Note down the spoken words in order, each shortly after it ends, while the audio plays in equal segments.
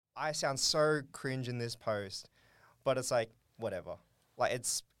I sound so cringe in this post, but it's like whatever. Like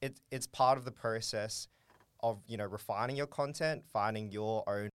it's part of the process of refining your content, finding your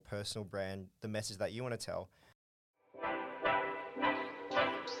own personal brand, the message that you want to tell.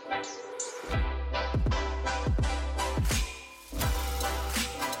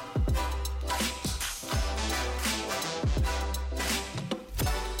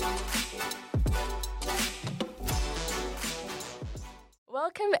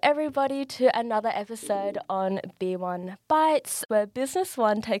 Welcome, everybody, to another episode on B1 Bites, where Business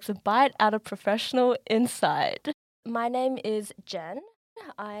One takes a bite out of professional insight. My name is Jen.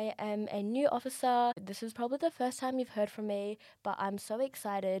 I am a new officer. This is probably the first time you've heard from me, but I'm so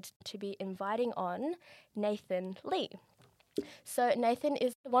excited to be inviting on Nathan Lee. So, Nathan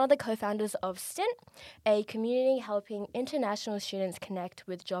is one of the co founders of Stint, a community helping international students connect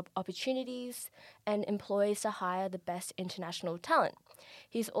with job opportunities and employees to hire the best international talent.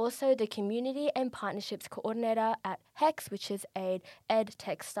 He's also the Community and Partnerships Coordinator at HEX, which is an ed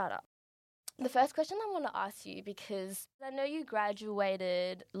tech startup. The first question I want to ask you, because I know you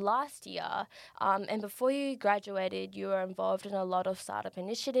graduated last year, and before you graduated, you were involved in a lot of startup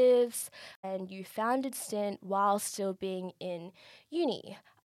initiatives, and you founded Stint while still being in uni.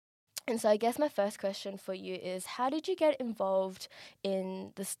 And so I guess my first question for you is, how did you get involved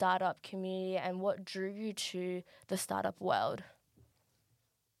in the startup community, and what drew you to the startup world?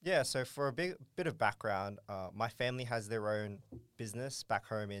 Yeah, so for a bit of background, my family has their own business back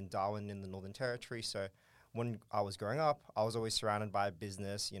home in Darwin in the Northern Territory. So when I was growing up, I was always surrounded by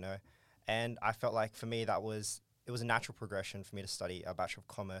business, and I felt like for me it was a natural progression for me to study a Bachelor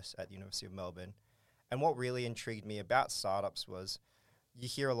of Commerce at the University of Melbourne. And what really intrigued me about startups was you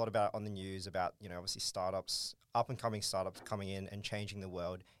hear a lot about on the news about, obviously startups, up and coming startups coming in and changing the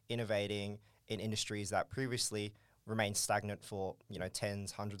world, innovating in industries that previously remained stagnant for,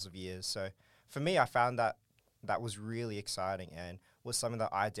 tens, hundreds of years. So for me, I found that was really exciting and was something that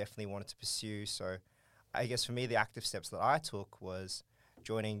I definitely wanted to pursue. So I guess for me, the active steps that I took was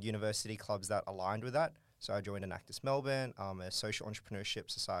joining university clubs that aligned with that. So I joined Enactus Melbourne, a social entrepreneurship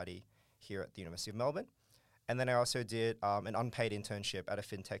society here at the University of Melbourne. And then I also did an unpaid internship at a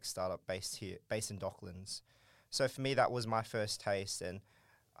fintech startup based in Docklands. So for me, that was my first taste. And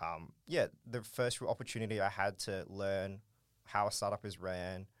the first opportunity I had to learn how a startup is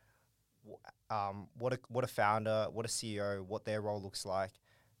ran, what a founder, what a CEO, what their role looks like.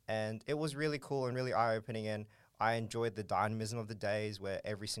 And it was really cool and really eye-opening. And I enjoyed the dynamism of the days where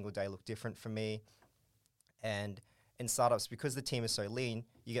every single day looked different for me. And in startups, because the team is so lean,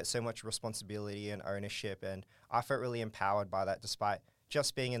 you get so much responsibility and ownership. And I felt really empowered by that, despite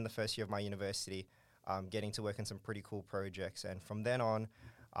just being in the first year of my university, getting to work on some pretty cool projects. And from then on,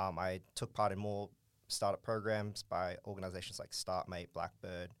 I took part in more startup programs by organizations like StartMate,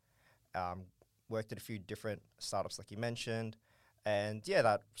 Blackbird, worked at a few different startups like you mentioned. And yeah,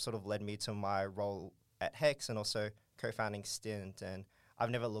 that sort of led me to my role at Hex and also co-founding Stint. And I've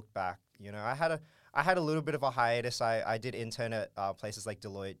never looked back. I had a little bit of a hiatus. I did intern at places like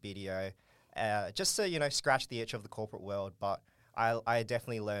Deloitte, BDO, just to, scratch the itch of the corporate world. But I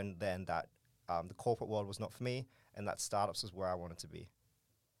definitely learned then that the corporate world was not for me and that startups was where I wanted to be.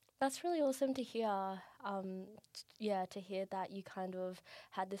 That's really awesome to hear. To hear that you kind of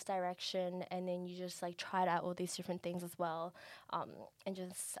had this direction and then you just like tried out all these different things as well. And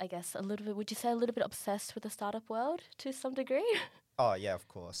just, I guess, a little bit, would you say a little bit obsessed with the startup world to some degree? Oh, yeah, of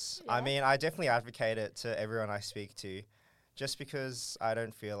course. I Yeah. mean, I definitely advocate it to everyone I speak to just because I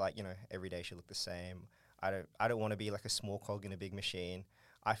don't feel like, every day should look the same. I don't want to be like a small cog in a big machine.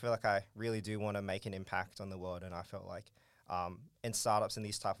 I feel like I really do want to make an impact on the world, and I felt like in startups and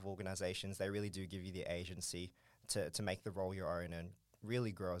these type of organizations, they really do give you the agency to make the role your own and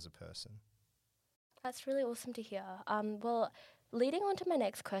really grow as a person. That's really awesome to hear. Well, leading on to my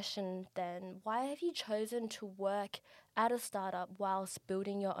next question, then, why have you chosen to work at a startup whilst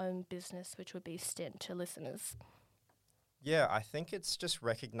building your own business, which would be Stint to listeners? Yeah, I think it's just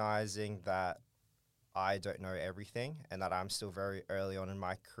recognizing that I don't know everything and that I'm still very early on in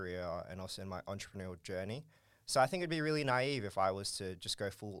my career and also in my entrepreneurial journey. So I think it'd be really naive if I was to just go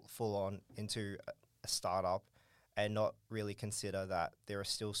full on into a startup and not really consider that there are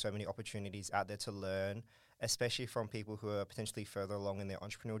still so many opportunities out there to learn, especially from people who are potentially further along in their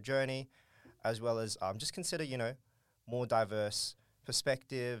entrepreneurial journey, as well as just consider, more diverse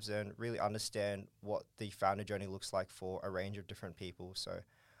perspectives and really understand what the founder journey looks like for a range of different people. So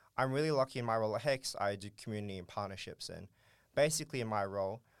I'm really lucky in my role at Hex. I do community and partnerships, and basically in my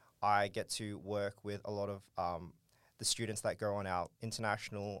role, I get to work with a lot of the students that go on our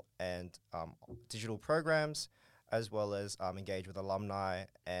international and digital programs, as well as engage with alumni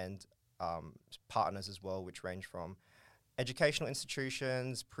and partners as well, which range from educational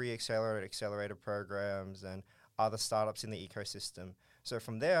institutions, pre-accelerated, accelerator programs, and other startups in the ecosystem. So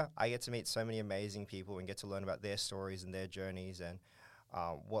from there, I get to meet so many amazing people and get to learn about their stories and their journeys and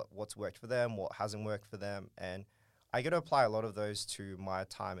what's worked for them, what hasn't worked for them, and I get to apply a lot of those to my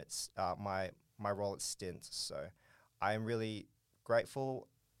time at my role at Stint. So I am really grateful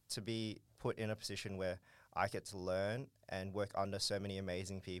to be put in a position where I get to learn and work under so many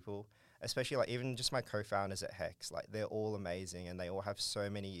amazing people, especially like even just my co-founders at Hex. Like they're all amazing and they all have so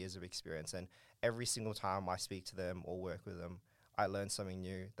many years of experience. And every single time I speak to them or work with them, I learn something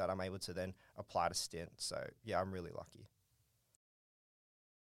new that I'm able to then apply to Stint. So yeah, I'm really lucky.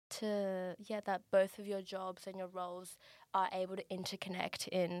 That both of your jobs and your roles are able to interconnect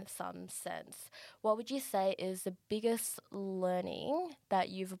in some sense. What would you say is the biggest learning that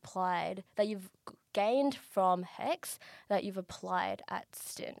you've applied, that you've gained from Hex, that you've applied at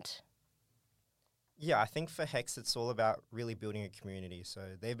Stint? Yeah, I think for Hex, it's all about really building a community. So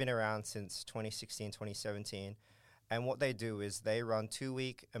they've been around since 2016, 2017. And what they do is they run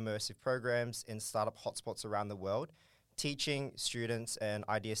 2-week immersive programs in startup hotspots around the world, teaching students and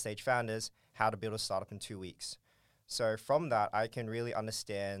idea stage founders how to build a startup in 2 weeks. So from that, I can really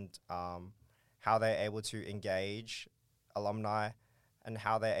understand how they're able to engage alumni and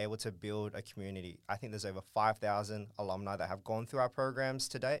how they're able to build a community. I think there's over 5,000 alumni that have gone through our programs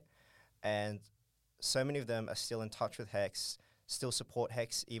to date. And so many of them are still in touch with Hex, still support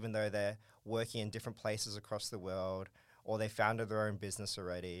Hex, even though they're working in different places across the world, or they founded their own business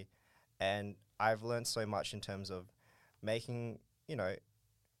already. And I've learned so much in terms of making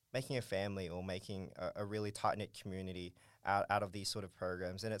a family or making a really tight-knit community out of these sort of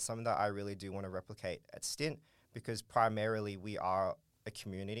programs. And it's something that I really do want to replicate at Stint, because primarily we are a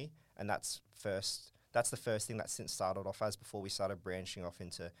community, and that's the first thing that Stint started off as before we started branching off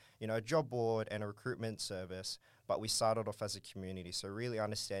into, a job board and a recruitment service. But we started off as a community. So really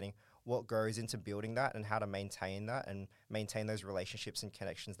understanding what goes into building that and how to maintain that and maintain those relationships and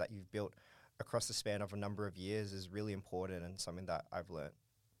connections that you've built across the span of a number of years is really important and something that I've learned.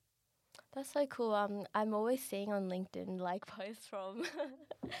 That's so cool. I'm always seeing on LinkedIn like posts from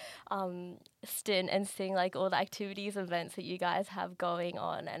Stint and seeing like all the activities, events that you guys have going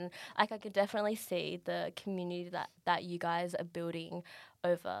on, and like I could definitely see the community that you guys are building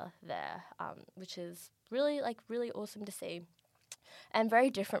over there, which is really awesome to see, and very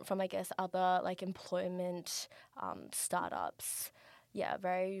different from I guess other like employment startups. Yeah,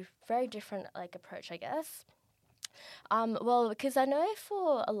 very very different like approach I guess. Well, because I know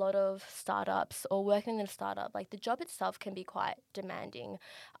for a lot of startups or working in a startup, like the job itself can be quite demanding.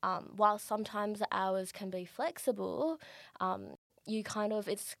 While sometimes the hours can be flexible,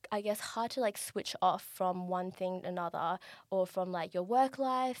 it's, I guess, hard to like switch off from one thing to another or from like your work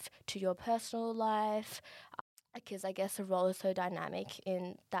life to your personal life. Because I guess the role is so dynamic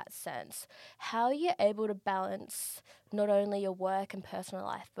in that sense. How are you able to balance not only your work and personal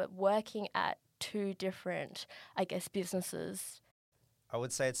life, but working at two different, I guess, businesses? I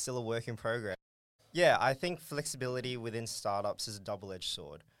would say it's still a work in progress. Yeah, I think flexibility within startups is a double-edged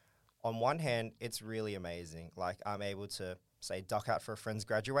sword. On one hand, it's really amazing. Like I'm able to say duck out for a friend's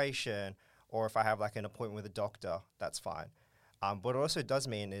graduation, or if I have like an appointment with a doctor, that's fine. What it also does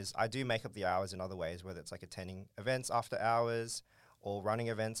mean is I do make up the hours in other ways, whether it's like attending events after hours, or running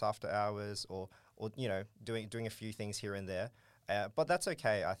events after hours, or doing a few things here and there. But that's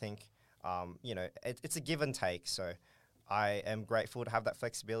okay. I think it's a give and take. So I am grateful to have that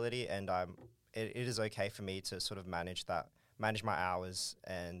flexibility, and it is okay for me to sort of manage my hours,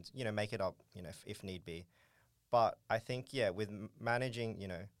 and make it up, if need be. But I think with managing,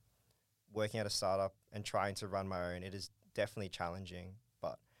 working at a startup and trying to run my own, it is definitely challenging.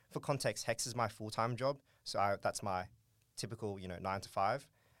 But for context, Hex is my full-time job, so that's my typical 9 to 5,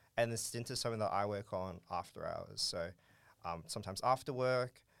 and the Stint is something that I work on after hours. So sometimes after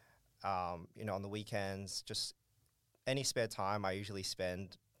work, on the weekends, just any spare time I usually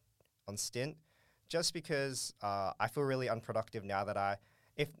spend on Stint, just because I feel really unproductive now that I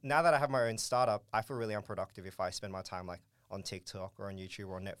have my own startup. I feel really unproductive if I spend my time like on TikTok or on YouTube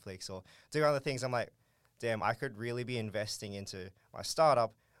or on Netflix or doing other things. I'm like, damn, I could really be investing into my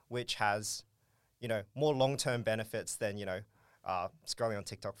startup, which has, more long-term benefits than, scrolling on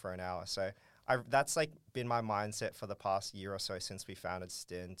TikTok for an hour. So that's like been my mindset for the past year or so since we founded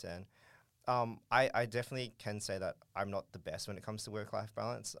Stint. And I definitely can say that I'm not the best when it comes to work-life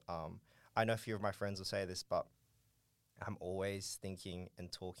balance. I know a few of my friends will say this, but I'm always thinking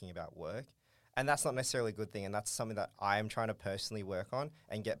and talking about work. And that's not necessarily a good thing. And that's something that I am trying to personally work on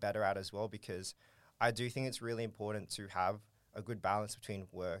and get better at as well, because I do think it's really important to have a good balance between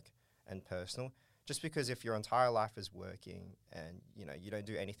work and personal. Just because if your entire life is working and you don't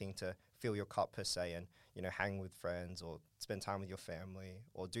do anything to fill your cup per se, and hang with friends or spend time with your family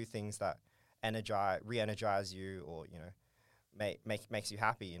or do things that re-energize you, or makes you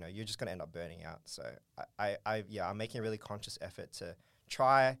happy, you're just going to end up burning out. So I'm making a really conscious effort to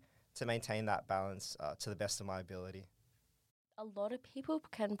try to maintain that balance to the best of my ability. A lot of people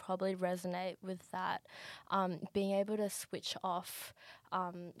can probably resonate with that, being able to switch off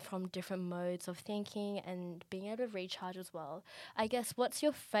from different modes of thinking and being able to recharge as well. I guess, what's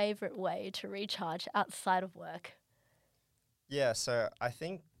your favorite way to recharge outside of work? Yeah, so I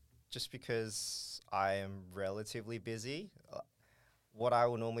think just because I am relatively busy, what I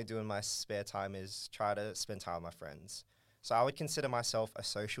will normally do in my spare time is try to spend time with my friends. So I would consider myself a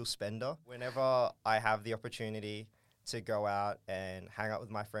social spender. Whenever I have the opportunity to go out and hang out with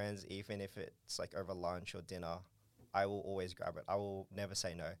my friends, even if it's like over lunch or dinner, I will always grab it. I will never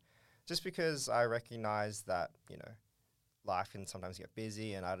say no. Just because I recognize that, life can sometimes get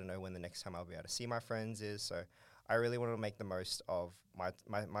busy and I don't know when the next time I'll be able to see my friends is. So I really want to make the most of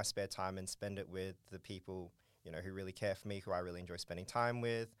my spare time and spend it with the people, who really care for me, who I really enjoy spending time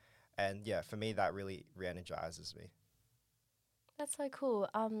with. And yeah, for me, that really re-energizes me. That's so cool.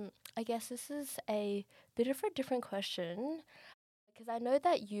 I guess this is a bit of a different question because I know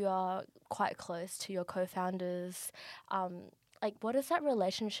that you are quite close to your co-founders. Like, what is that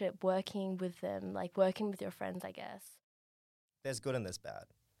relationship working with them, like working with your friends, I guess? There's good and there's bad.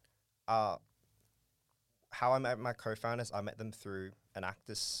 Uh, how I met my co-founders, I met them through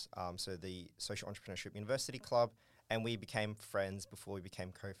Enactus, so the Social Entrepreneurship University Club, and we became friends before we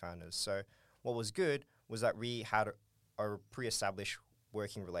became co-founders. So what was good was that we had a pre-established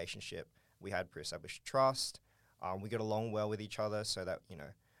working relationship. We had pre-established trust. We got along well with each other, so that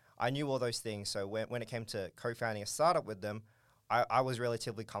I knew all those things. So when it came to co-founding a startup with them, I was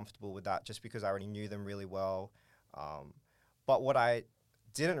relatively comfortable with that, just because I already knew them really well. But what I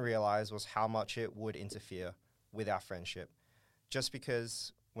didn't realize was how much it would interfere with our friendship, just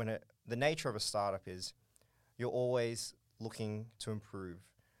because the nature of a startup is you're always looking to improve.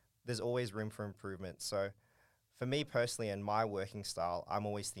 There's always room for improvement. So for me personally and my working style, I'm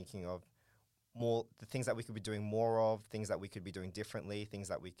always thinking of the things that we could be doing more of, things that we could be doing differently, things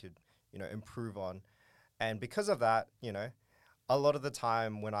that we could, improve on. And because of that, a lot of the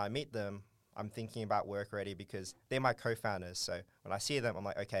time when I meet them, I'm thinking about work already because they're my co-founders. So when I see them, I'm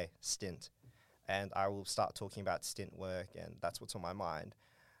like, okay, stint. And I will start talking about stint work, and that's what's on my mind.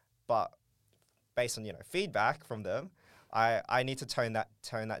 But based on, feedback from them, I need to tone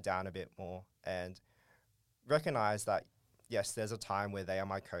that down a bit more and recognize that, yes, there's a time where they are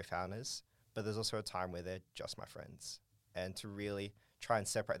my co-founders, but there's also a time where they're just my friends. And to really try and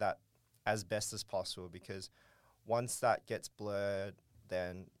separate that as best as possible, because once that gets blurred,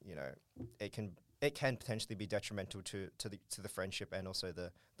 then it can potentially be detrimental to the friendship and also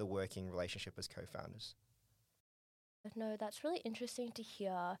the working relationship as co-founders. No, that's really interesting to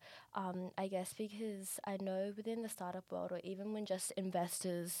hear, I guess, because I know within the startup world, or even when just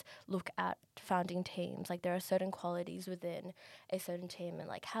investors look at founding teams, like there are certain qualities within a certain team, and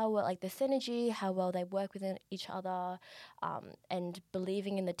like how well, like the synergy, how well they work within each other, and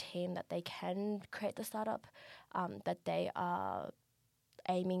believing in the team that they can create the startup that they are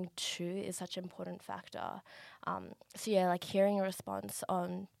aiming to is such an important factor. So yeah, like hearing a response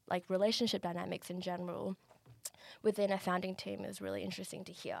on like relationship dynamics in general within a founding team is really interesting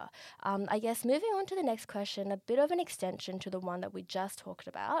to hear. I guess moving on to the next question, a bit of an extension to the one that we just talked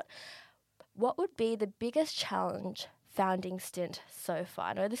about. What would be the biggest challenge founding stint so far?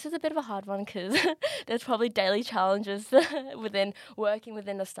 I know this is a bit of a hard one because there's probably daily challenges within working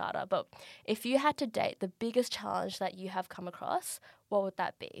within a startup, but if you had to date the biggest challenge that you have come across, what would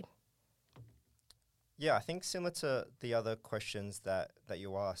that be? Yeah, I think similar to the other questions that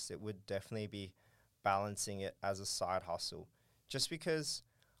you asked, it would definitely be balancing it as a side hustle. Just because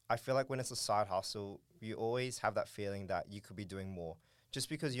I feel like when it's a side hustle, you always have that feeling that you could be doing more, just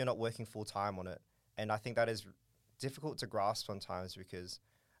because you're not working full time on it. And I think that is difficult to grasp sometimes, because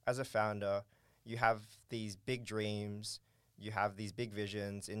as a founder, you have these big dreams, you have these big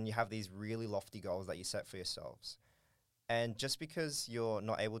visions, and you have these really lofty goals that you set for yourselves. And just because you're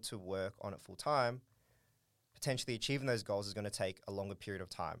not able to work on it full time, potentially achieving those goals is going to take a longer period of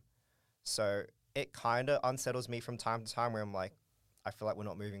time. So it kind of unsettles me from time to time, where I'm like, I feel like we're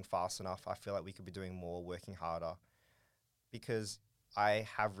not moving fast enough. I feel like we could be doing more, working harder, because I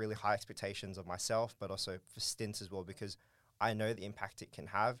have really high expectations of myself, but also for stints as well, because I know the impact it can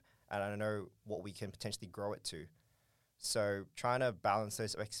have and I know what we can potentially grow it to. So trying to balance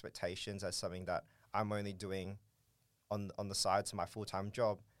those expectations as something that I'm only doing on the side to my full-time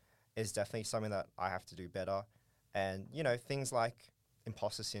job is definitely something that I have to do better. And, you know, things like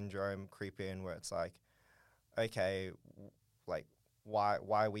imposter syndrome creep in where it's like, okay, like, why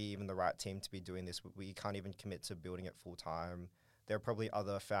are we even the right team to be doing this? We can't even commit to building it full-time. There are probably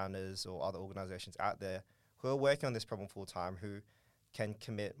other founders or other organizations out there who are working on this problem full-time who can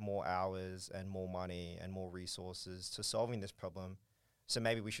commit more hours and more money and more resources to solving this problem. So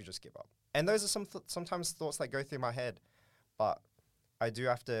maybe we should just give up. And those are sometimes thoughts that go through my head. But I do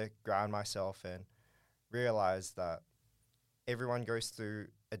have to ground myself and realize that everyone goes through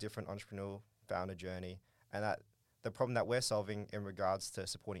a different entrepreneurial founder journey, and that the problem that we're solving in regards to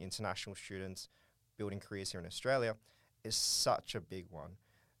supporting international students building careers here in Australia is such a big one.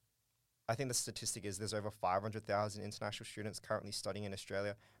 I think the statistic is there's over 500,000 international students currently studying in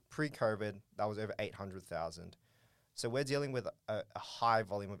Australia. Pre-COVID, that was over 800,000. So we're dealing with a high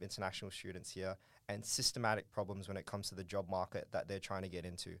volume of international students here and systematic problems when it comes to the job market that they're trying to get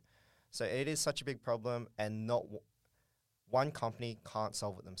into. So it is such a big problem, and not one company can't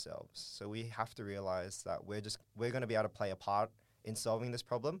solve it themselves. So we have to realize that we're going to be able to play a part in solving this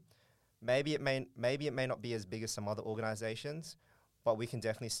problem. Maybe it may not be as big as some other organizations, but we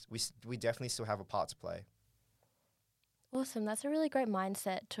definitely still have a part to play. Awesome. That's a really great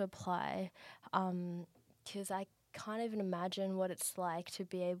mindset to apply, because I can't even imagine what it's like to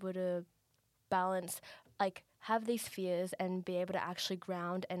be able to balance, like, have these fears and be able to actually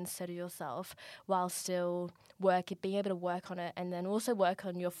ground and settle yourself while still being able to work on it, and then also work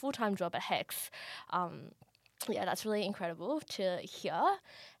on your full-time job at Hex. Yeah, that's really incredible to hear.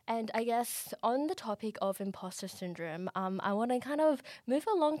 And I guess on the topic of imposter syndrome, I want to kind of move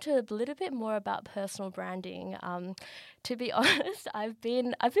along to a little bit more about personal branding. To be honest, I've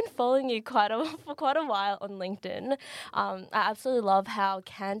been following you for quite a while on LinkedIn. I absolutely love how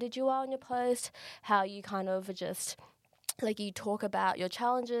candid you are on your post, how you kind of just, like, you talk about your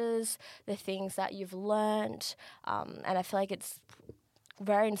challenges, the things that you've learned, and I feel like it's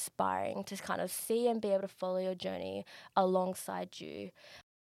very inspiring to kind of see and be able to follow your journey alongside you.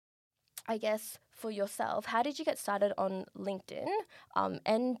 I guess for yourself, how did you get started on LinkedIn?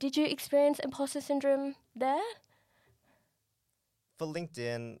 And did you experience imposter syndrome there? For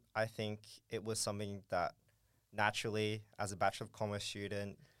LinkedIn, I think it was something that naturally, as a Bachelor of Commerce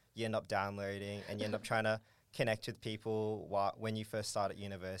student, you end up downloading and you end up trying to connect with people when you first start at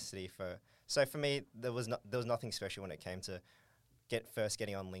university. So for me, there was nothing special when it came to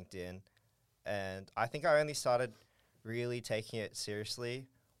getting on LinkedIn. And I think I only started really taking it seriously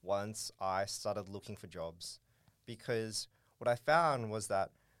once I started looking for jobs, because what I found was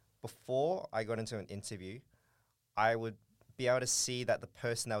that before I got into an interview, I would be able to see that the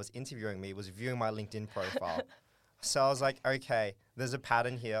person that was interviewing me was viewing my LinkedIn profile. So I was like, okay, there's a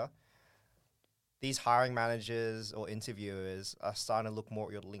pattern here. These hiring managers or interviewers are starting to look more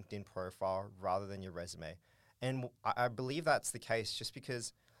at your LinkedIn profile rather than your resume. And I believe that's the case just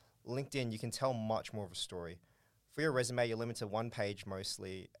because LinkedIn, you can tell much more of a story. For your resume, you're limited to one page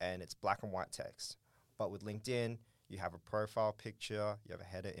mostly, and it's black and white text. But with LinkedIn, you have a profile picture, you have a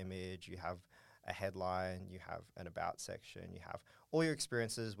header image, you have a headline, you have an about section, you have all your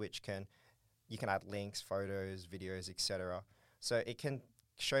experiences, which you can add links, photos, videos, etc. So it can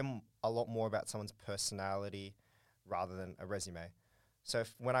show a lot more about someone's personality rather than a resume. So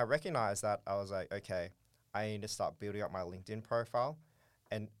when I recognized that, I was like, okay, I need to start building up my LinkedIn profile.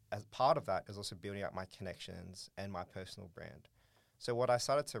 And as part of that is also building up my connections and my personal brand. So what I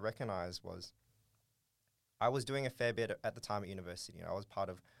started to recognize was I was doing a fair bit at the time at university. You know, I was part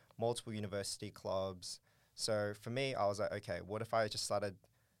of multiple university clubs. So for me, I was like, okay, what if I just started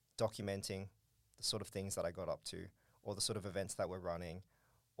documenting the sort of things that I got up to, or the sort of events that we're running,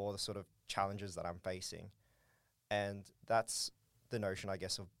 or the sort of challenges that I'm facing. And that's the notion, I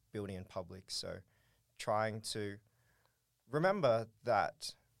guess, of building in public. So trying to remember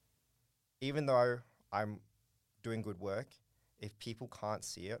that even though I'm doing good work, if people can't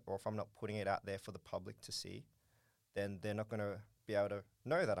see it, or if I'm not putting it out there for the public to see, then they're not going to be able to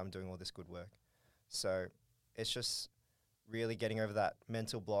know that I'm doing all this good work. So it's just really getting over that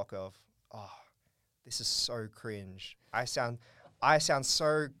mental block of, oh, this is so cringe. I sound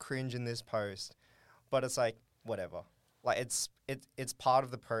so cringe in this post, but it's like, whatever. Like it's part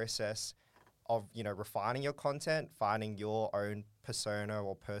of the process of, you know, refining your content, finding your own persona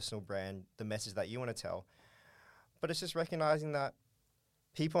or personal brand, the message that you want to tell. But it's just recognizing that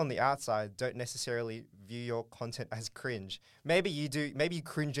people on the outside don't necessarily view your content as cringe. Maybe you do, maybe you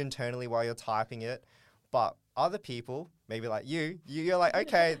cringe internally while you're typing it, but other people, maybe like you're like,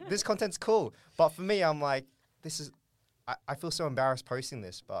 okay, this content's cool. But for me, I'm like, I feel so embarrassed posting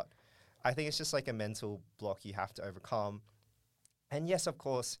this, but I think it's just like a mental block you have to overcome. And yes, of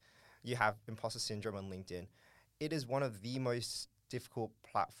course, you have imposter syndrome on LinkedIn. It is one of the most difficult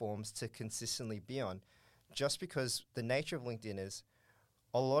platforms to consistently be on, just because the nature of LinkedIn is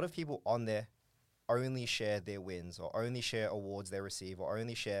a lot of people on there only share their wins or only share awards they receive or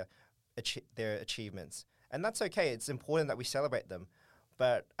only share their achievements. And that's okay. It's important that we celebrate them.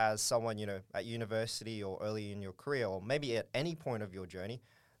 But as someone, at university or early in your career, or maybe at any point of your journey,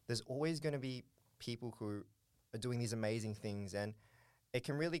 there's always going to be people who are doing these amazing things. And it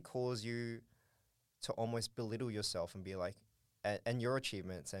can really cause you to almost belittle yourself and be like, and your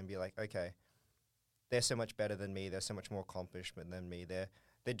achievements, and be like, okay, they're so much better than me. They're so much more accomplishment than me.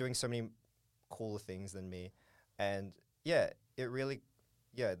 They're doing so many cooler things than me. And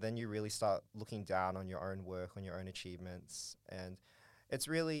then you really start looking down on your own work, on your own achievements. And it's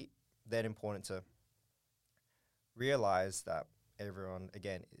really then important to realize that everyone,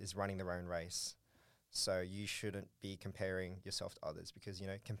 again, is running their own race. So you shouldn't be comparing yourself to others, because,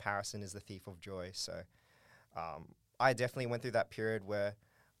 comparison is the thief of joy. So I definitely went through that period where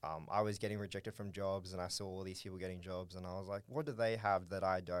I was getting rejected from jobs, and I saw all these people getting jobs, and I was like, what do they have that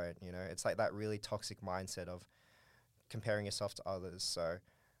I don't? It's like that really toxic mindset of comparing yourself to others. So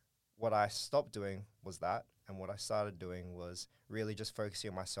what I stopped doing was that, and what I started doing was really just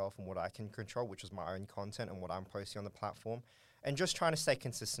focusing on myself and what I can control, which was my own content and what I'm posting on the platform, and just trying to stay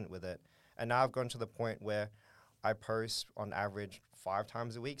consistent with it. And now I've gotten to the point where I post on average 5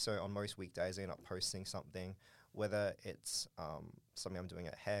 times a week. So on most weekdays, I end up posting something, whether it's something I'm doing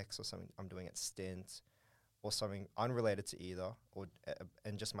at Hex or something I'm doing at Stint or something unrelated to either, or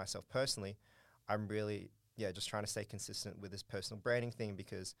and just myself personally. I'm really, just trying to stay consistent with this personal branding thing,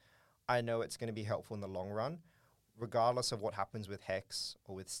 because I know it's going to be helpful in the long run, regardless of what happens with Hex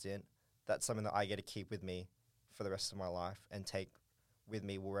or with Stint. That's something that I get to keep with me for the rest of my life and take with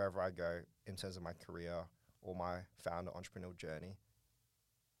me wherever I go in terms of my career or my founder entrepreneurial journey.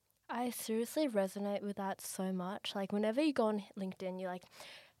 I seriously resonate with that so much. Like, whenever you go on LinkedIn, you're like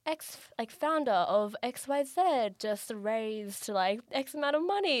founder of XYZ just raised like X amount of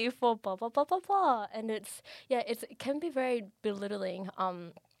money for blah blah blah blah blah, and it can be very belittling.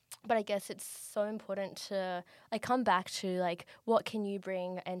 But I guess it's so important to like come back to like what can you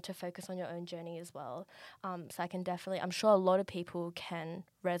bring, and to focus on your own journey as well. So I'm sure a lot of people can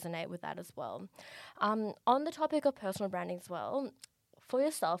resonate with that as well. On the topic of personal branding as well, for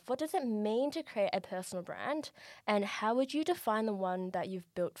yourself, what does it mean to create a personal brand, and how would you define the one that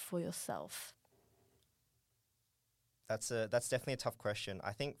you've built for yourself? That's definitely a tough question.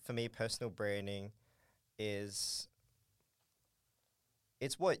 I think for me, personal branding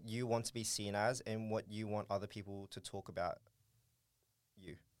it's what you want to be seen as and what you want other people to talk about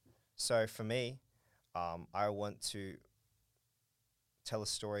you. So for me, I want to tell a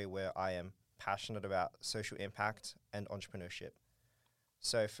story where I am passionate about social impact and entrepreneurship.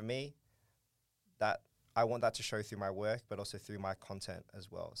 So for me, that I want that to show through my work, but also through my content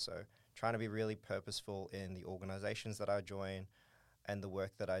as well. So trying to be really purposeful in the organizations that I join and the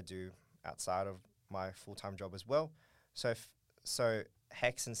work that I do outside of my full-time job as well. So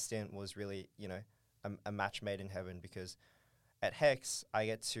Hex and Stint was really, a match made in heaven, because at Hex I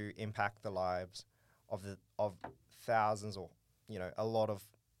get to impact the lives of thousands, or a lot of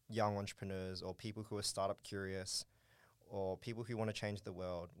young entrepreneurs, or people who are startup curious, or people who want to change the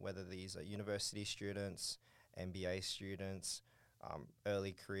world, whether these are university students, MBA students,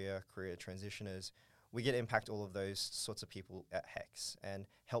 early career transitioners. We get to impact all of those sorts of people at Hex and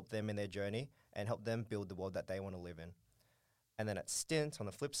help them in their journey and help them build the world that they want to live in. And then at Stint, on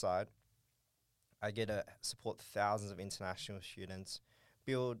the flip side, I get to support thousands of international students,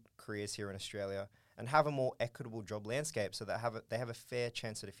 build careers here in Australia, and have a more equitable job landscape so that they have a fair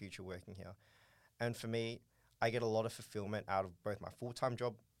chance at a future working here. And for me, I get a lot of fulfillment out of both my full-time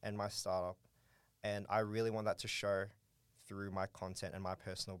job and my startup. And I really want that to show through my content and my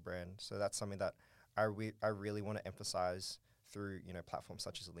personal brand. So that's something that I really want to emphasize through, platforms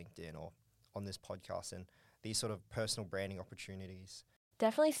such as LinkedIn or on this podcast and these sort of personal branding opportunities.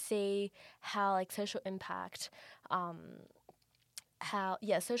 Definitely see how like social impact,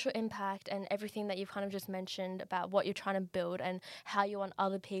 social impact and everything that you've kind of just mentioned about what you're trying to build and how you want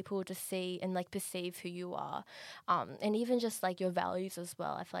other people to see and like perceive who you are, and even just like your values as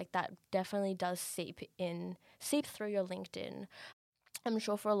well. I feel like that definitely does seep through your LinkedIn. I'm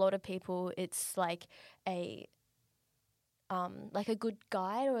sure for a lot of people it's like a good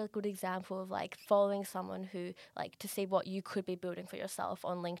guide or a good example of like following someone who like to see what you could be building for yourself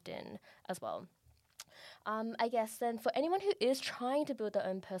on LinkedIn as well. I guess then for anyone who is trying to build their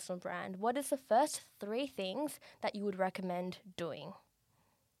own personal brand, what is the first 3 things that you would recommend doing?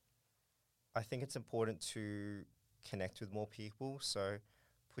 I think it's important to connect with more people. So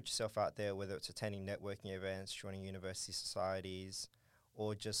put yourself out there, whether it's attending networking events, joining university societies,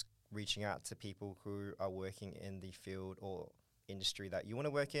 or just reaching out to people who are working in the field or industry that you want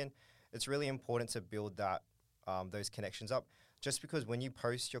to work in. It's really important to build those connections up. Just because when you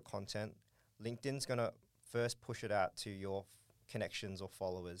post your content, LinkedIn's gonna first push it out to your connections or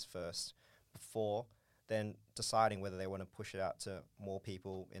followers first, before then deciding whether they want to push it out to more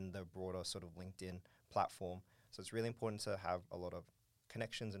people in the broader sort of LinkedIn platform. So it's really important to have a lot of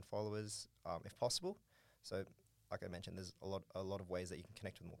connections and followers, if possible. So, like I mentioned, there's a lot of ways that you can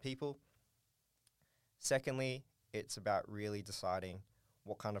connect with more people. Secondly, it's about really deciding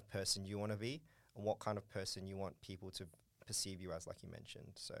what kind of person you want to be and what kind of person you want people to perceive you as, like you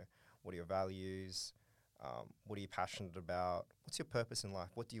mentioned. So, what are your values? What are you passionate about? What's your purpose in life?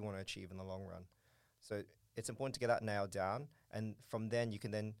 What do you want to achieve in the long run? So it's important to get that nailed down. And from then you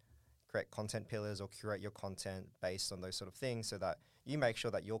can then create content pillars or curate your content based on those sort of things, so that you make sure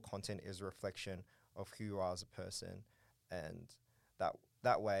that your content is a reflection of who you are as a person. And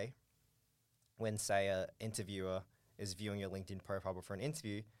that way, when, say, a interviewer is viewing your LinkedIn profile before an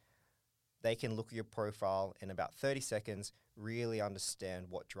interview, they can look at your profile in about 30 seconds, really understand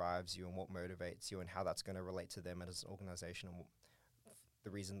what drives you and what motivates you and how that's going to relate to them as an organization and the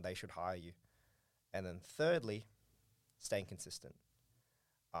reason they should hire you. And then thirdly, staying consistent.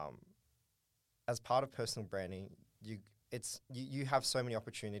 As part of personal branding, you have so many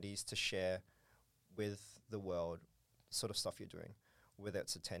opportunities to share with the world sort of stuff you're doing, whether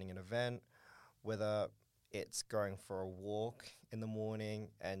it's attending an event, whether it's going for a walk in the morning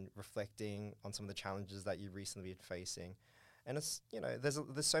and reflecting on some of the challenges that you've recently been facing. And it's,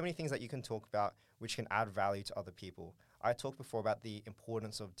 there's so many things that you can talk about which can add value to other people. I talked before about the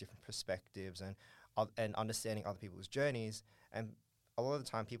importance of different perspectives and understanding other people's journeys. And a lot of the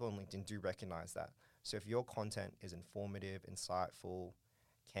time people on LinkedIn do recognize that. So if your content is informative, insightful,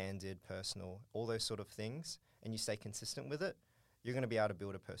 candid, personal, all those sort of things, and you stay consistent with it, you're going to be able to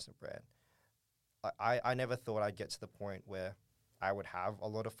build a personal brand. I never thought I'd get to the point where I would have a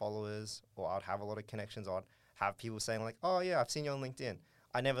lot of followers or I'd have a lot of connections. I'd have people saying like, oh yeah, I've seen you on LinkedIn.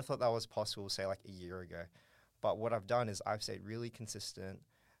 I never thought that was possible, say like a year ago. But what I've done is I've stayed really consistent.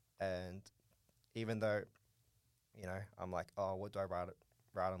 And even though, I'm like, oh, what do I write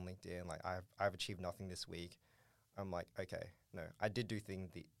on LinkedIn? Like I've achieved nothing this week. I'm like, okay, no, I did do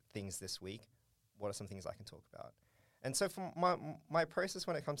things this week. What are some things I can talk about? And so for my process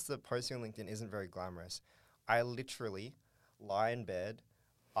when it comes to posting on LinkedIn isn't very glamorous. I literally lie in bed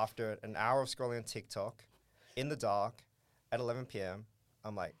after an hour of scrolling on TikTok in the dark at 11 p.m.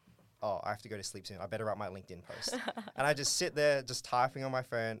 I'm like, oh, I have to go to sleep soon. I better write my LinkedIn post. And I just sit there just typing on my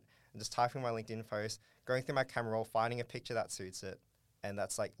phone and just typing my LinkedIn post, going through my camera roll, finding a picture that suits it. And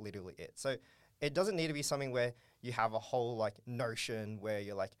that's like literally it. So it doesn't need to be something where you have a whole like notion where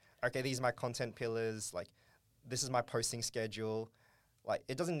you're like, okay, these are my content pillars. Like, this is my posting schedule. Like,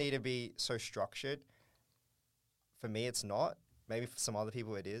 it doesn't need to be so structured. For me, it's not. Maybe for some other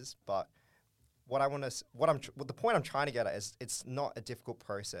people it is. But the point I'm trying to get at is it's not a difficult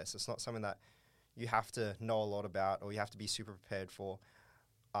process. It's not something that you have to know a lot about or you have to be super prepared for.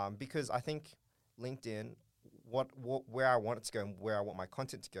 Because I think LinkedIn, where I want it to go and where I want my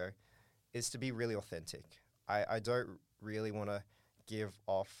content to go is to be really authentic. I don't really want to give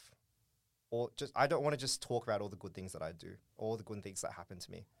off I don't want to just talk about all the good things that I do, all the good things that happen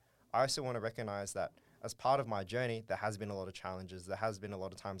to me. I also want to recognize that as part of my journey, there has been a lot of challenges. There has been a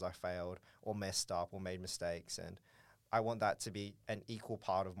lot of times I failed or messed up or made mistakes. And I want that to be an equal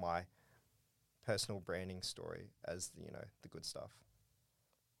part of my personal branding story as, the good stuff.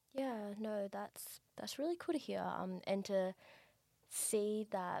 Yeah, no, that's really cool to hear. And to see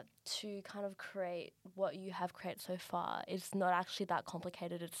that to kind of create what you have created so far is not actually that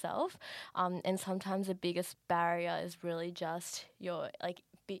complicated itself. And sometimes the biggest barrier is really just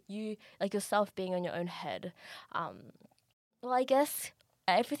yourself being on your own head. Well, I guess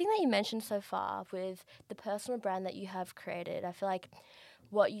everything that you mentioned so far with the personal brand that you have created, I feel like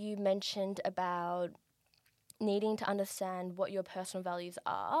what you mentioned about needing to understand what your personal values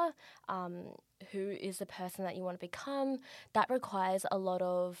are, who is the person that you want to become, that requires a lot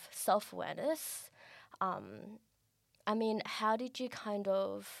of self-awareness. I mean, how did you kind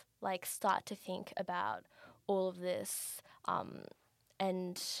of like start to think about all of this?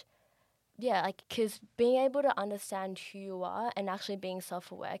 And yeah, like, because being able to understand who you are and actually being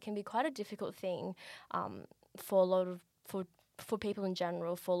self-aware can be quite a difficult thing for a lot of for people in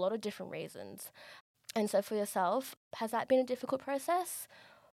general for a lot of different reasons. And so for yourself, has that been a difficult process?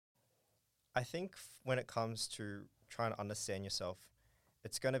 I think when it comes to trying to understand yourself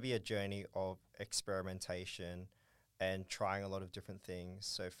it's going to be a journey of experimentation and trying a lot of different things.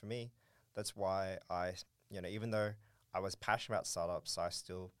 So for me, that's why even though I was passionate about startups, I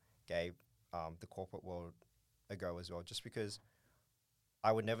still gave the corporate world a go as well, just because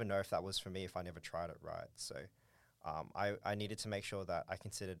I would never know if that was for me if I never tried it, right? So I needed to make sure that I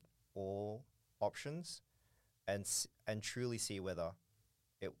considered all options and truly see whether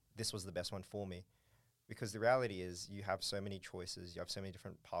this was the best one for me. Because the reality is you have so many choices, you have so many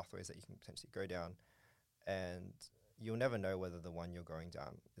different pathways that you can potentially go down, and you'll never know whether the one you're going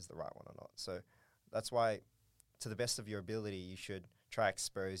down is the right one or not. So that's why, to the best of your ability, you should try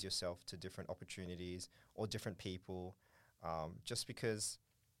expose yourself to different opportunities or different people, just because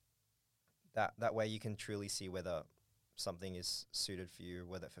that way you can truly see whether something is suited for you,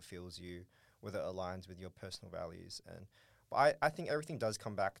 whether it fulfills you, whether it aligns with your personal values. But I think everything does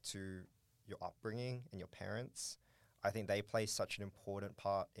come back to your upbringing and your parents. I think they play such an important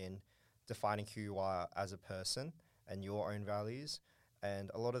part in defining who you are as a person and your own values. And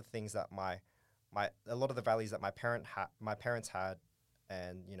a lot of the things that a lot of the values that my parents had,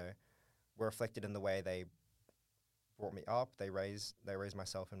 and were reflected in the way they brought me up. They raised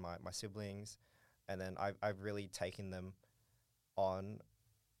myself and my siblings, and then I've really taken them on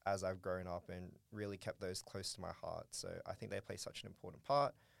as I've grown up and really kept those close to my heart. So I think they play such an important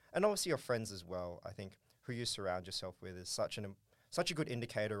part. And obviously your friends as well. I think who you surround yourself with is such a good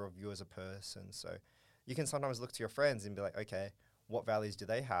indicator of you as a person. So you can sometimes look to your friends and be like, okay, what values do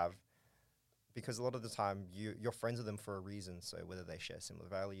they have? Because a lot of the time you're friends with them for a reason. So whether they share similar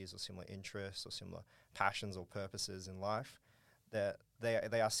values or similar interests or similar passions or purposes in life,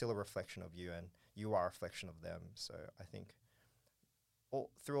 they are still a reflection of you, and you are a reflection of them. So I think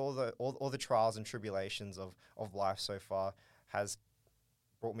through all the trials and tribulations of life so far has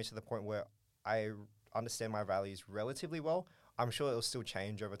brought me to the point where I understand my values relatively well. I'm sure it'll still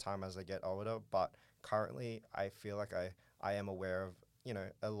change over time as I get older, but currently I feel like I am aware of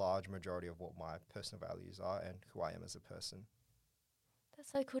a large majority of what my personal values are and who I am as a person.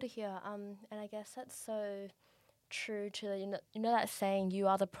 That's so cool to hear. And I guess that's so true to that saying, you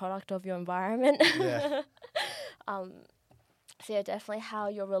are the product of your environment. Yeah. So yeah, definitely how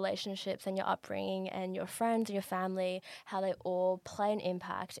your relationships and your upbringing and your friends and your family, how they all play an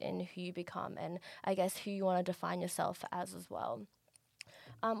impact in who you become, and I guess who you want to define yourself as well.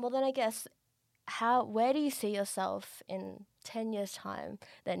 Well then I guess, where do you see yourself in 10 years' time?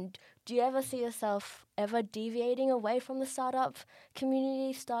 Then do you ever see yourself ever deviating away from the startup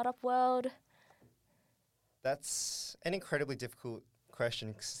community, startup world? That's an incredibly difficult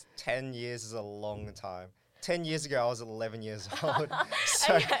question, 'cause 10 years is a long time. 10 years ago, I was 11 years old.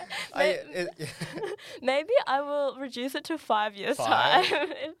 So Okay. Maybe I will reduce it to 5 years' 5?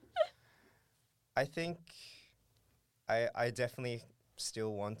 time. I think I definitely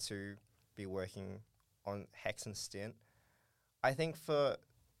still want to be working on Hex and Stint. I think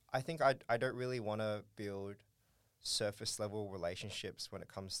I don't really want to build surface level relationships when it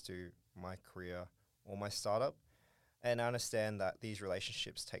comes to my career or my startup. And I understand that these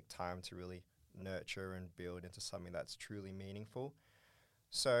relationships take time to really nurture and build into something that's truly meaningful.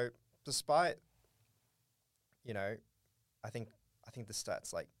 So despite, I think the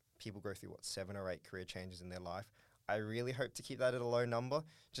stats, like, people go through 7 or 8 career changes in their life. I really hope to keep that at a low number,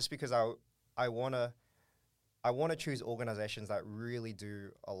 just because I wanna choose organizations that really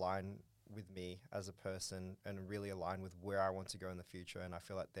do align with me as a person and really align with where I want to go in the future. And I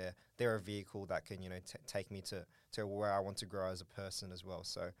feel like they're a vehicle that can take me to where I want to grow as a person as well.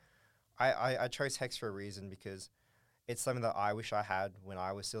 So I chose Hex for a reason, because it's something that I wish I had when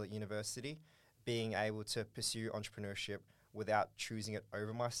I was still at university, being able to pursue entrepreneurship without choosing it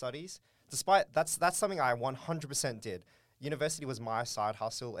over my studies. Despite that's something I 100% did. University was my side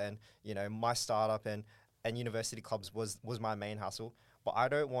hustle, and my startup and university clubs was my main hustle. But I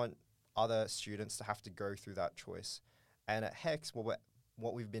don't want other students to have to go through that choice. And at Hex, what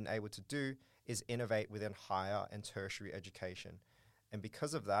we've been able to do is innovate within higher and tertiary education. And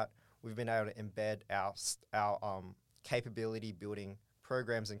because of that, we've been able to embed our capability building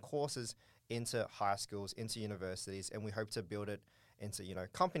programs and courses into high schools, into universities, and we hope to build it into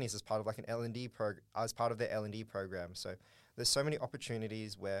companies as part of an L&D as part of their L&D program. So there's so many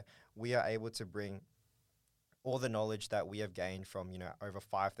opportunities where we are able to bring all the knowledge that we have gained from over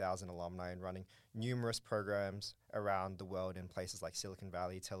 5,000 alumni and running numerous programs around the world in places like Silicon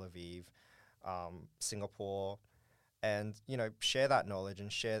Valley, Tel Aviv, Singapore, and share that knowledge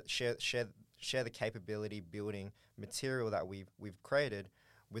and share the capability building material that we've created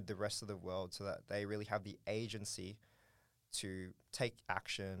with the rest of the world, so that they really have the agency to take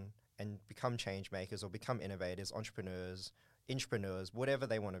action and become change makers or become innovators, entrepreneurs, entrepreneurs, whatever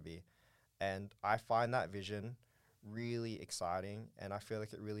they want to be. And I find that vision really exciting, and I feel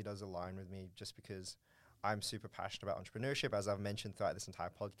like it really does align with me just because I'm super passionate about entrepreneurship, as I've mentioned throughout this entire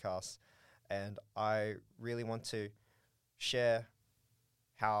podcast. And I really want to share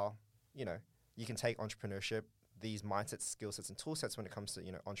how, you know, you can take entrepreneurship, these mindsets, skill sets, and tool sets when it comes to,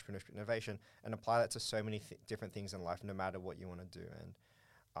 entrepreneurship innovation, and apply that to so many different things in life, no matter what you want to do. And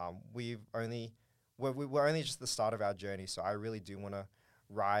we're only just the start of our journey. So I really do want to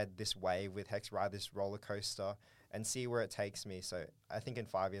ride this wave with Hex, ride this roller coaster, and see where it takes me. So I think in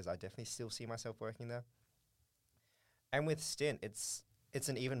 5 years, I definitely still see myself working there. And with Stint, it's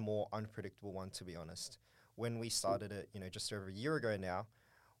an even more unpredictable one, to be honest. When we started it, just over a year ago now,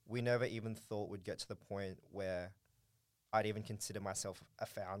 we never even thought we'd get to the point where I'd even consider myself a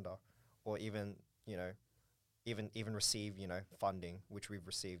founder, or even receive, funding, which we've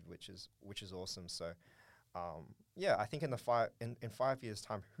received, which is awesome. So, I think in 5 years'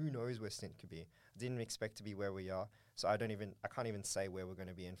 time, who knows where Stint could be? Didn't expect to be where we are. So I can't even say where we're going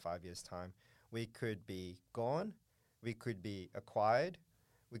to be in 5 years' time. We could be gone. We could be acquired.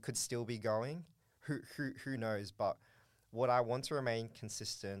 We could still be going. Who knows? But what I want to remain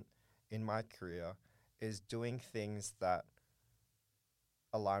consistent in my career is doing things that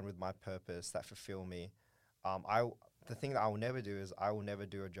align with my purpose, that fulfill me. The thing that I will never do is I will never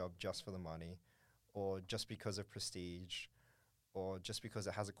do a job just for the money, or just because of prestige, or just because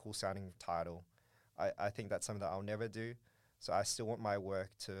it has a cool sounding title. I think that's something that I'll never do. So I still want my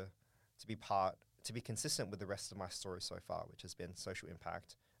work to be consistent with the rest of my story so far, which has been social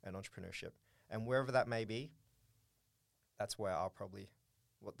impact and entrepreneurship. And wherever that may be, that's what I'll probably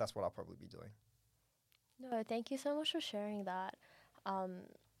be doing. No, thank you so much for sharing that.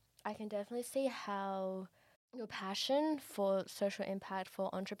 I can definitely see how your passion for social impact,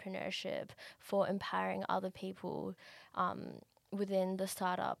 for entrepreneurship, for empowering other people within the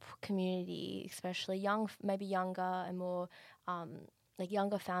startup community, especially maybe younger and more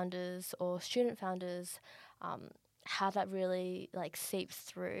younger founders or student founders, how that really seeps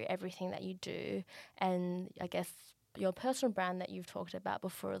through everything that you do, and I guess your personal brand that you've talked about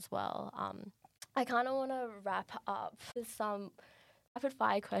before as well. I kind of want to wrap up with some rapid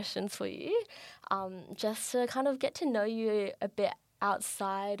fire questions for you, just to kind of get to know you a bit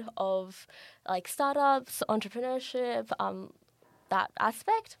outside of startups, entrepreneurship, that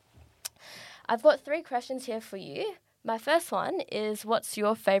aspect. I've got 3 questions here for you. My first one is, what's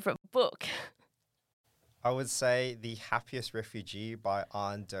your favorite book? I would say The Happiest Refugee by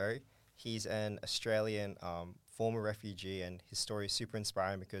Anh Do. He's an Australian former refugee, and his story is super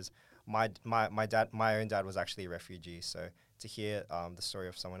inspiring because my own dad was actually a refugee. So to hear the story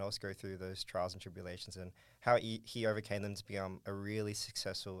of someone else go through those trials and tribulations and how he overcame them to become a really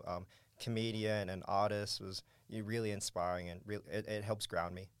successful comedian and artist was really inspiring, and it helps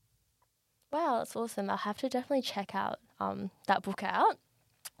ground me. Wow, that's awesome. I'll have to definitely check out that book out.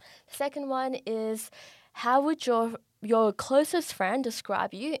 The second one is, how would your closest friend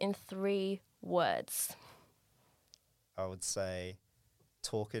describe you in 3 words? I would say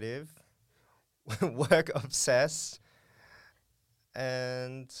talkative, work obsessed,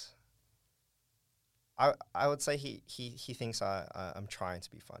 and I would say he thinks I'm trying to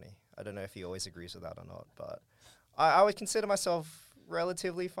be funny. I don't know if he always agrees with that or not, but I would consider myself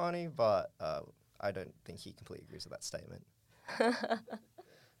relatively funny, but I don't think he completely agrees with that statement.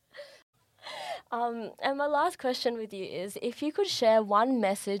 And my last question with you is, if you could share one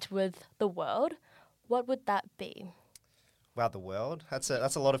message with the world, what would that be? Wow, the world? That's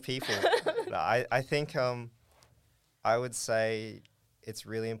a lot of people. No, I think I would say it's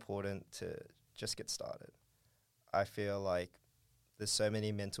really important to just get started. I feel like there's so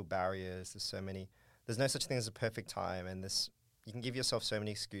many mental barriers. There's no such thing as a perfect time, and you can give yourself so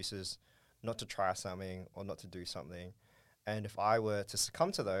many excuses not to try something or not to do something. And if I were to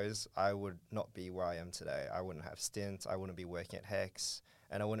succumb to those, I would not be where I am today. I wouldn't have Stint, I wouldn't be working at Hex,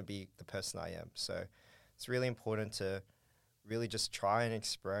 and I wouldn't be the person I am. So it's really important to really just try and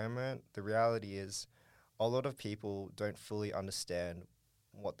experiment. The reality is a lot of people don't fully understand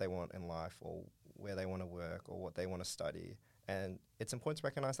what they want in life, or where they want to work, or what they want to study. And it's important to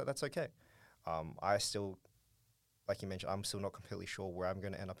recognize that that's okay. I still, like you mentioned, I'm still not completely sure where I'm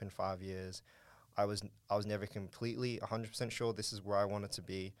going to end up in 5 years. I was never completely 100% sure this is where I wanted to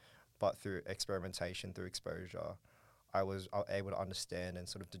be, but through experimentation, through exposure, I was able to understand and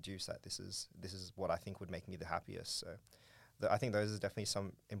sort of deduce that this is what I think would make me the happiest. So I think those are definitely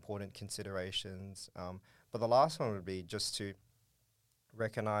some important considerations. But the last one would be just to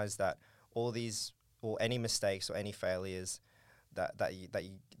recognize that all these, or any mistakes or any failures that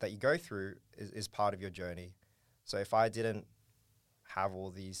you go through is part of your journey. So if I didn't have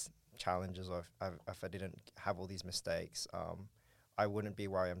all these challenges, or if I didn't have all these mistakes, I wouldn't be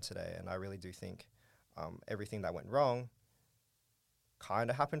where I am today. And I really do think everything that went wrong kind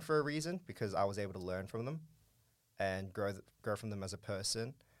of happened for a reason, because I was able to learn from them and grow from them as a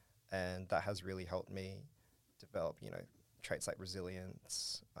person, and that has really helped me develop, traits like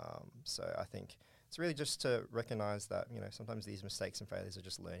resilience. So I think it's really just to recognize that, sometimes these mistakes and failures are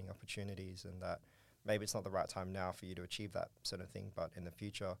just learning opportunities, and that maybe it's not the right time now for you to achieve that certain thing, but in the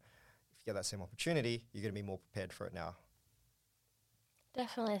future, if you get that same opportunity, you're going to be more prepared for it now.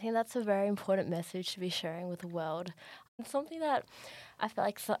 Definitely. I think that's a very important message to be sharing with the world. It's something that I feel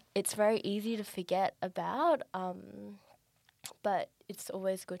like it's very easy to forget about, but it's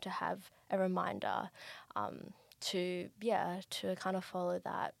always good to have a reminder to kind of follow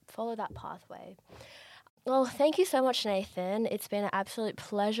that pathway. Well, thank you so much, Nathan. It's been an absolute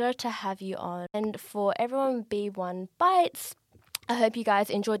pleasure to have you on. And for everyone, B1 Bites, I hope you guys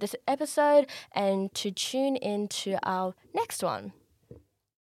enjoyed this episode and to tune in to our next one.